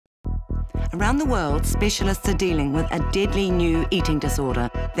Around the world, specialists are dealing with a deadly new eating disorder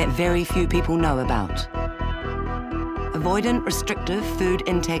that very few people know about. Avoidant restrictive food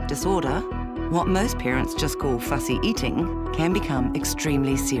intake disorder, what most parents just call fussy eating, can become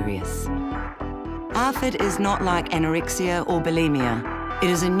extremely serious. ARFID is not like anorexia or bulimia. It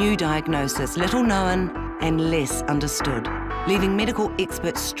is a new diagnosis, little known and less understood, leaving medical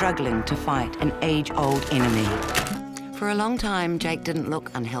experts struggling to fight an age-old enemy. For a long time, Jake didn't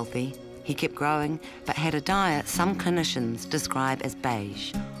look unhealthy. He kept growing, but had a diet some clinicians describe as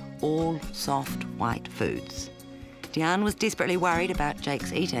beige, all soft, white foods. Diane was desperately worried about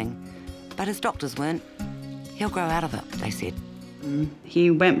Jake's eating, but his doctors weren't. He'll grow out of it, they said. He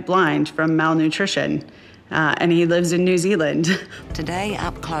went blind from malnutrition, and he lives in New Zealand. Today,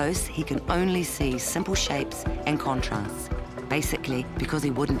 up close, he can only see simple shapes and contrasts, basically because he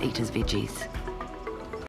wouldn't eat his veggies.